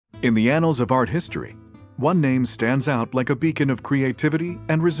In the annals of art history, one name stands out like a beacon of creativity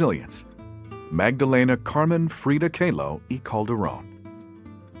and resilience: Magdalena Carmen Frida Kahlo y Calderón.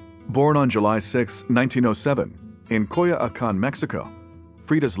 Born on July 6, 1907, in Coyoacán, Mexico,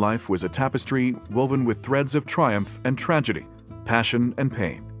 Frida's life was a tapestry woven with threads of triumph and tragedy, passion and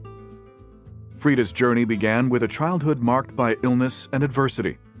pain. Frida's journey began with a childhood marked by illness and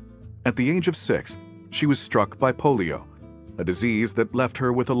adversity. At the age of 6, she was struck by polio, a disease that left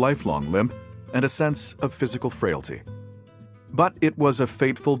her with a lifelong limp and a sense of physical frailty. But it was a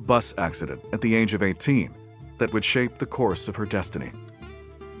fateful bus accident at the age of 18 that would shape the course of her destiny.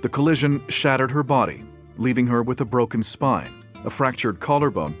 The collision shattered her body, leaving her with a broken spine, a fractured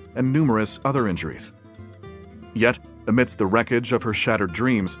collarbone, and numerous other injuries. Yet, amidst the wreckage of her shattered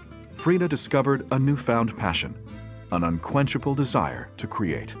dreams, Frida discovered a newfound passion, an unquenchable desire to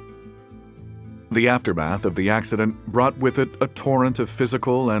create. The aftermath of the accident brought with it a torrent of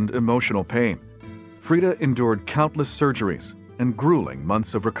physical and emotional pain. Frida endured countless surgeries and grueling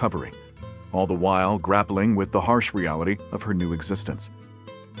months of recovery, all the while grappling with the harsh reality of her new existence.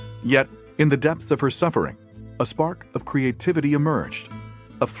 Yet, in the depths of her suffering, a spark of creativity emerged,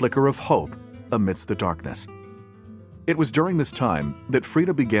 a flicker of hope amidst the darkness. It was during this time that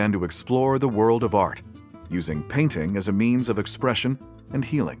Frida began to explore the world of art, using painting as a means of expression and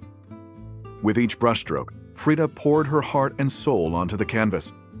healing. With each brushstroke, Frida poured her heart and soul onto the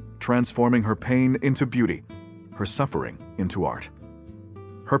canvas, transforming her pain into beauty, her suffering into art.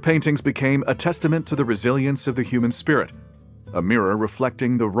 Her paintings became a testament to the resilience of the human spirit, a mirror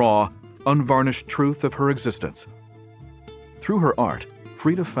reflecting the raw, unvarnished truth of her existence. Through her art,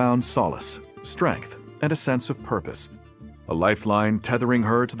 Frida found solace, strength, and a sense of purpose, a lifeline tethering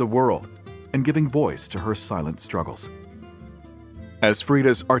her to the world and giving voice to her silent struggles. As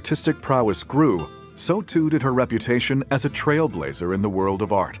Frida's artistic prowess grew, so too did her reputation as a trailblazer in the world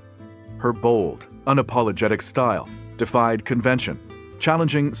of art. Her bold, unapologetic style defied convention,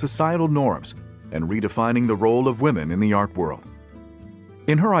 challenging societal norms and redefining the role of women in the art world.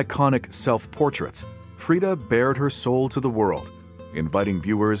 In her iconic self-portraits, Frida bared her soul to the world, inviting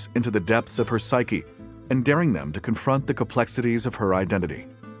viewers into the depths of her psyche and daring them to confront the complexities of her identity.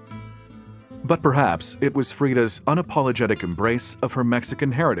 But perhaps it was Frida's unapologetic embrace of her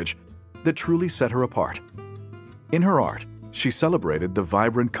Mexican heritage that truly set her apart. In her art, she celebrated the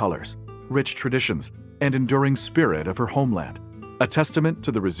vibrant colors, rich traditions, and enduring spirit of her homeland, a testament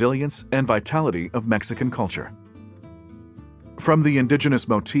to the resilience and vitality of Mexican culture. From the indigenous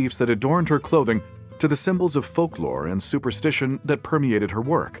motifs that adorned her clothing to the symbols of folklore and superstition that permeated her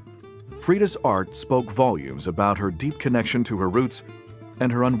work, Frida's art spoke volumes about her deep connection to her roots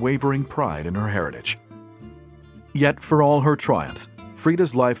and her unwavering pride in her heritage. Yet, for all her triumphs,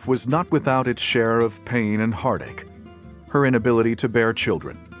 Frida's life was not without its share of pain and heartache. Her inability to bear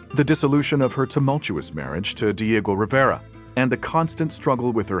children, the dissolution of her tumultuous marriage to Diego Rivera, and the constant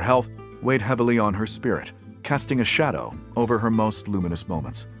struggle with her health weighed heavily on her spirit, casting a shadow over her most luminous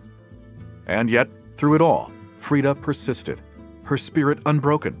moments. And yet, through it all, Frida persisted, her spirit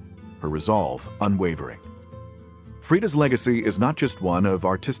unbroken, her resolve unwavering. Frida's legacy is not just one of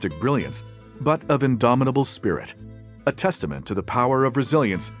artistic brilliance, but of indomitable spirit, a testament to the power of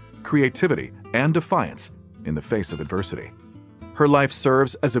resilience, creativity, and defiance in the face of adversity. Her life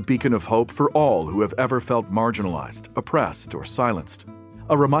serves as a beacon of hope for all who have ever felt marginalized, oppressed, or silenced,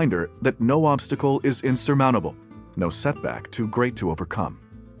 a reminder that no obstacle is insurmountable, no setback too great to overcome.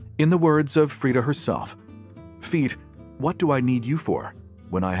 In the words of Frida herself, "Feet, what do I need you for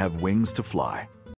when I have wings to fly?"